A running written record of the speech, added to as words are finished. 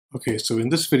Okay, so in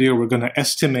this video, we're going to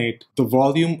estimate the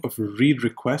volume of read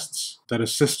requests that a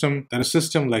system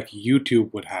like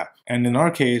YouTube would have. And in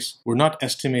our case, we're not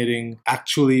estimating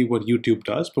actually what YouTube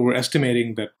does, but we're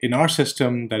estimating that in our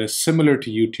system that is similar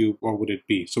to YouTube, what would it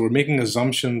be? So we're making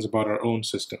assumptions about our own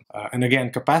system. And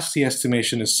again, capacity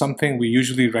estimation is something we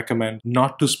usually recommend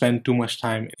not to spend too much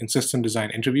time in system design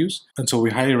interviews. And so we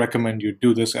highly recommend you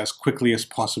do this as quickly as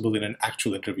possible in an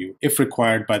actual interview, if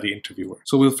required by the interviewer.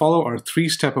 So we'll follow our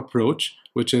three-step approach,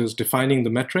 which is defining the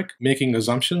metric, making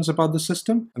assumptions about the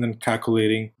system, and then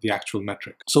calculating the actual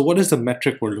metric. So what is the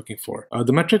metric we're looking for?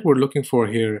 The metric we're looking for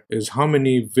here is how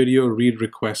many video read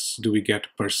requests do we get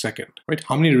per second, right?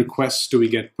 How many requests do we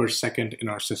get per second in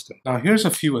our system? Now here's a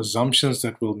few assumptions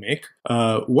that we'll make.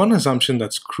 One assumption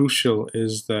that's crucial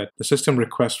is that the system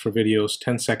requests for videos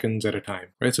 10 seconds at a time,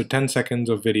 right? So 10 seconds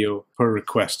of video per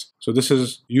request. So this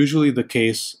is usually the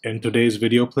case in today's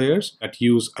video players that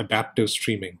use adaptive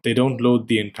streaming. They don't load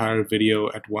the entire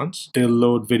video at once. They'll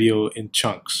load video in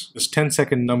chunks. This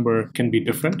 10-second number can be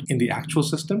different in the actual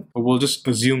system, but we'll just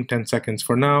assume 10 seconds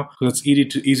for now because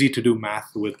it's easy to do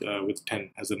math with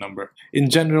 10 as a number. In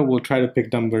general, we'll try to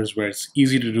pick numbers where it's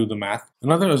easy to do the math.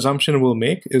 Another assumption we'll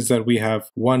make is that we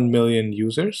have 1 million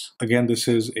users. Again, this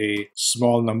is a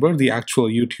small number. The actual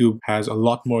YouTube has a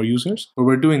lot more users, but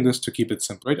we're doing this to keep it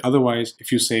simple, right? Otherwise,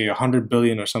 if you say 100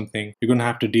 billion or something, you're going to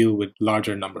have to deal with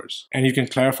larger numbers. And you can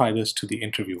clarify this to the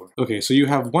interviewer. Okay, so you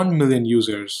have 1 million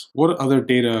users. What other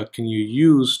data can you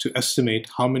use to estimate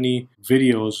how many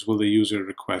videos will the user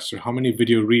request, or how many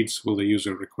video reads will the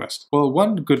user request? Well,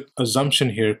 one good assumption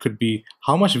here could be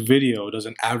how much video does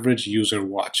an average user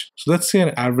watch? So let's say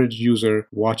an average user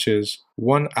watches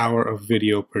 1 hour of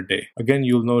video per day. Again,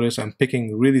 you'll notice I'm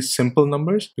picking really simple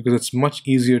numbers because it's much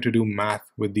easier to do math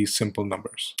with these simple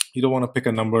numbers. You don't want to pick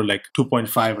a number like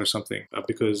 2.5 or something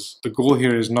because the goal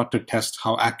here is not to test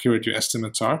how accurate your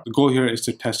estimates are. The goal here is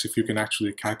to test if you can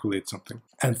actually calculate something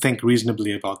and think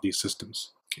reasonably about these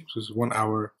systems. Okay, so this is 1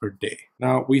 hour per day.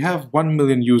 Now we have 1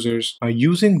 million users. Now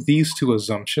using these two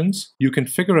assumptions, you can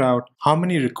figure out how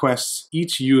many requests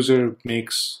each user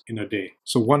makes in a day.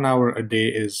 So 1 hour a day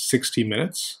is 60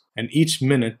 minutes. And each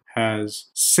minute has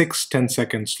 6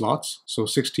 10-second slots. So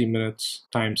 60 minutes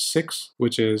times 6,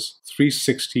 which is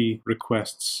 360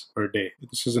 requests per day.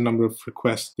 This is the number of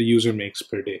requests the user makes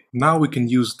per day. Now we can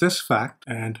use this fact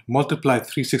and multiply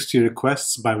 360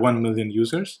 requests by 1 million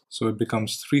users. So it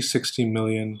becomes 360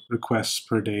 million requests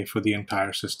per day for the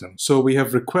entire system. So we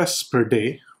have requests per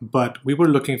day, but we were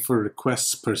looking for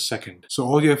requests per second. So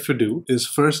all you have to do is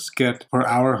first get per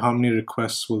hour how many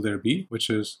requests will there be, which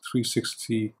is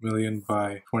 360 million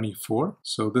by 24.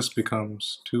 So this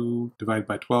becomes 2 divided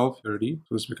by 12, 30.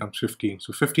 So this becomes 15.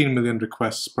 So 15 million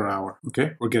requests per hour.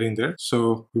 Okay, we're getting there.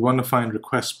 So we want to find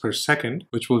requests per second,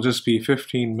 which will just be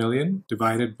 15 million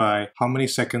divided by how many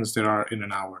seconds there are in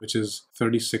an hour, which is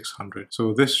 3,600.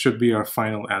 So this should be our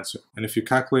final answer. And if you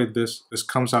calculate this, this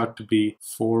comes out to be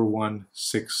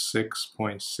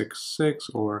 4166.66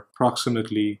 or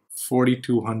approximately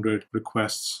 4,200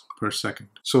 requests per second.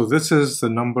 So this is the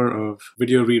number of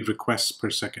video read requests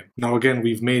per second. Now again,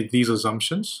 we've made these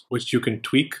assumptions, which you can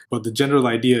tweak, but the general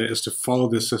idea is to follow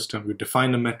this system. You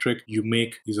define a metric, you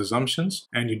make these assumptions,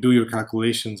 and you do your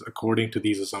calculations according to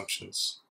these assumptions.